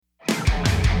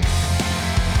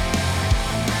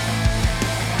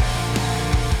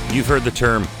You've heard the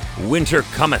term winter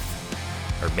cometh,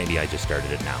 or maybe I just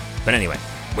started it now. But anyway,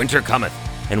 winter cometh,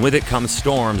 and with it comes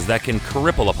storms that can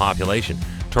cripple a population.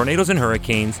 Tornadoes and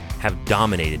hurricanes have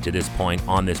dominated to this point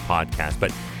on this podcast,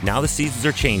 but now the seasons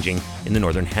are changing in the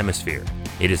Northern Hemisphere.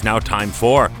 It is now time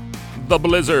for the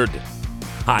blizzard.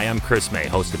 Hi, I'm Chris May,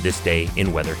 host of This Day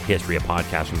in Weather History, a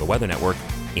podcast from the Weather Network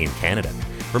in Canada.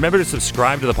 Remember to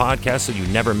subscribe to the podcast so you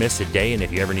never miss a day, and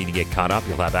if you ever need to get caught up,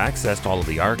 you'll have access to all of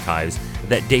the archives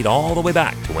that date all the way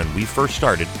back to when we first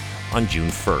started on June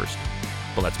 1st.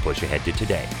 But let's push ahead to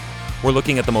today. We're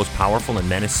looking at the most powerful and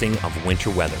menacing of winter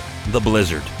weather, the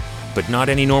blizzard. But not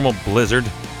any normal blizzard.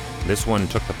 This one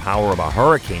took the power of a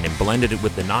hurricane and blended it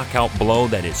with the knockout blow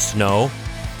that is snow,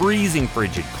 freezing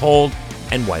frigid cold,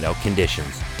 and whiteout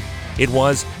conditions. It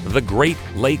was the Great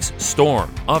Lakes Storm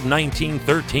of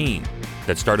 1913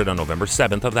 that started on November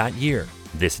 7th of that year,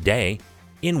 this day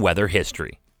in weather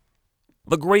history.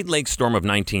 The Great Lakes Storm of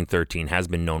 1913 has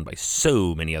been known by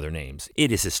so many other names.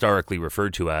 It is historically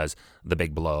referred to as the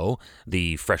Big Blow,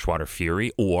 the Freshwater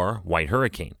Fury, or White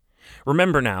Hurricane.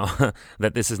 Remember now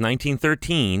that this is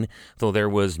 1913, though there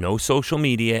was no social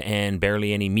media and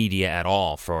barely any media at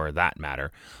all for that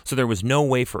matter. So there was no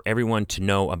way for everyone to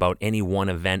know about any one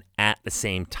event at the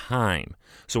same time.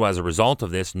 So as a result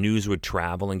of this, news would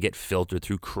travel and get filtered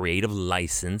through creative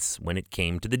license when it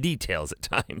came to the details at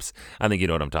times. I think you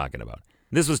know what I'm talking about.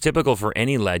 This was typical for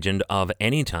any legend of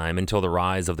any time until the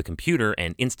rise of the computer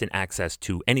and instant access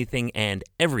to anything and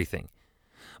everything.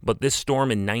 But this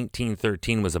storm in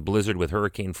 1913 was a blizzard with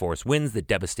hurricane-force winds that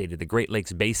devastated the Great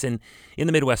Lakes Basin in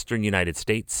the Midwestern United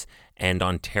States and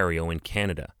Ontario in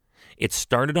Canada. It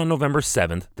started on November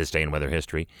 7th, this day in weather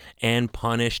history, and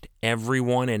punished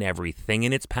everyone and everything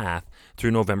in its path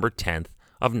through November 10th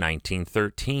of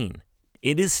 1913.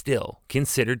 It is still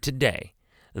considered today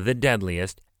the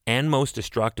deadliest and most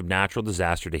destructive natural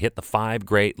disaster to hit the 5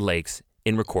 Great Lakes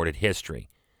in recorded history.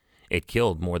 It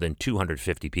killed more than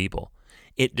 250 people.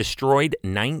 It destroyed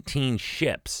 19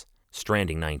 ships,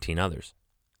 stranding 19 others.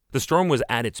 The storm was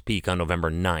at its peak on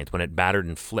November 9th when it battered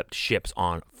and flipped ships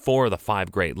on 4 of the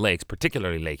 5 Great Lakes,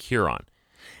 particularly Lake Huron.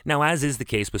 Now, as is the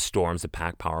case with storms that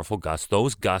pack powerful gusts,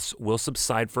 those gusts will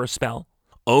subside for a spell,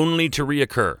 only to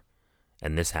reoccur.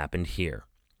 And this happened here.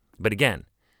 But again,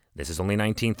 this is only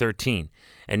 1913,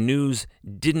 and news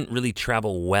didn't really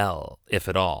travel well, if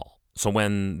at all. So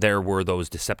when there were those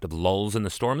deceptive lulls in the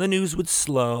storm, the news would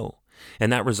slow.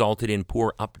 And that resulted in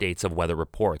poor updates of weather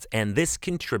reports. And this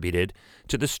contributed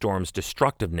to the storm's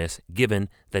destructiveness, given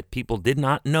that people did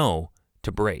not know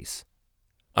to brace.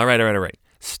 All right.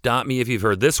 Stop me if you've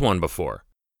heard this one before.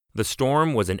 The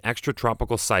storm was an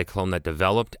extratropical cyclone that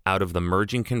developed out of the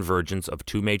merging convergence of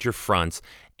 2 major fronts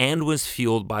and was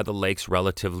fueled by the lake's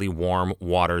relatively warm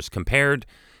waters compared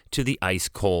to the ice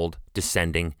cold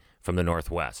descending from the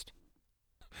northwest.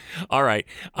 All right,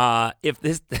 if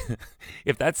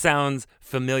that sounds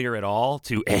familiar at all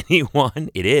to anyone,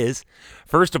 it is.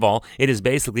 First of all, it is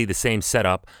basically the same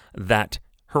setup that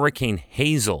Hurricane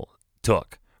Hazel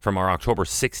took from our October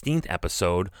 16th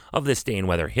episode of This Day in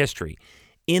Weather History.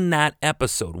 In that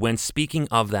episode, when speaking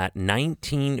of that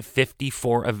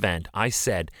 1954 event, I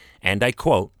said, and I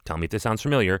quote, tell me if this sounds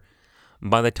familiar,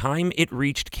 by the time it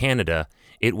reached Canada,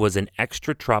 it was an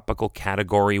extratropical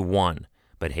Category 1.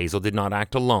 But Hazel did not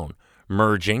act alone.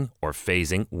 Merging, or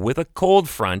phasing, with a cold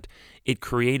front, it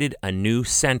created a new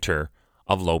center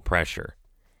of low pressure.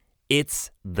 It's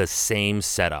the same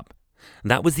setup.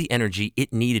 That was the energy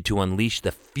it needed to unleash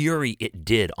the fury it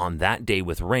did on that day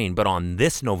with rain, but on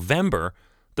this November,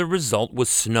 the result was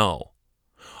snow.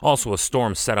 Also, a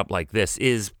storm setup like this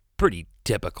is pretty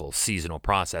typical seasonal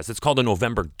process. It's called a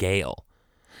November gale.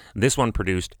 This one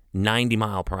produced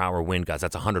 90-mile-per-hour wind gusts,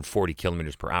 that's 140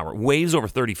 kilometers per hour, waves over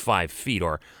 35 feet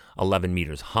or 11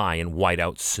 meters high, and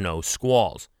whiteout snow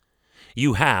squalls.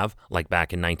 You have, like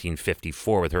back in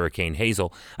 1954 with Hurricane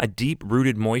Hazel, a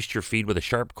deep-rooted moisture feed with a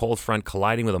sharp cold front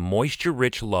colliding with a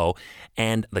moisture-rich low,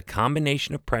 and the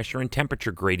combination of pressure and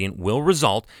temperature gradient will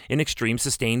result in extreme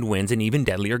sustained winds and even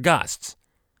deadlier gusts.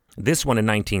 This one in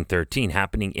 1913,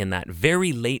 happening in that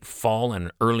very late fall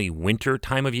and early winter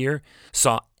time of year,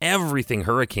 saw everything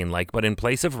hurricane-like, but in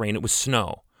place of rain, it was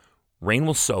snow. Rain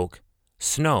will soak,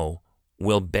 snow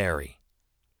will bury.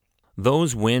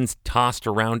 Those winds tossed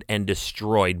around and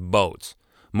destroyed boats,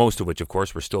 most of which, of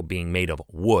course, were still being made of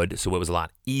wood, so it was a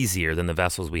lot easier than the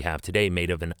vessels we have today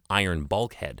made of an iron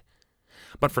bulkhead.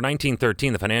 But for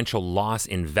 1913, the financial loss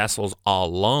in vessels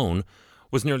alone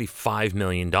was nearly $5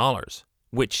 million.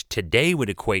 Which today would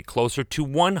equate closer to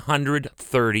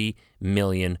 $130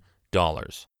 million.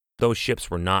 Those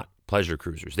ships were not pleasure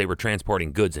cruisers. They were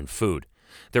transporting goods and food.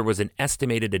 there was an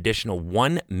estimated additional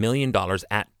 $1 million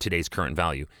at today's current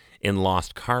value in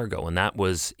lost cargo, and that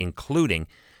was including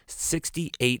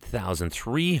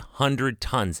 68,300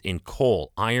 tons in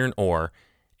coal, iron ore,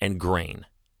 and grain.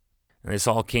 And this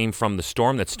all came from the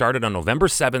storm that started on November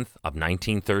 7th of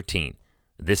 1913,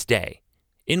 this day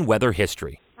in weather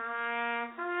history.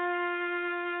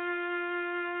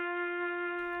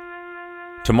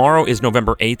 Tomorrow is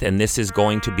November 8th, and this is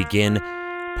going to begin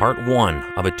part one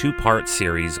of a two-part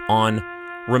series on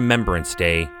Remembrance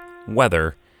Day,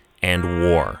 weather, and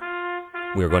war.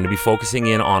 We are going to be focusing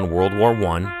in on World War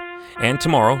I, and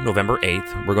tomorrow, November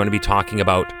 8th, we're going to be talking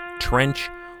about trench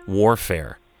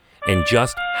warfare and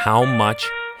just how much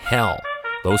hell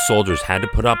those soldiers had to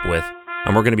put up with,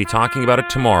 and we're going to be talking about it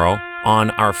tomorrow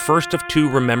on our first of two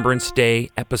Remembrance Day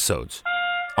episodes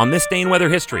on This Day in Weather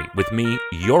History with me,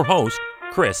 your host,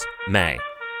 Chris May.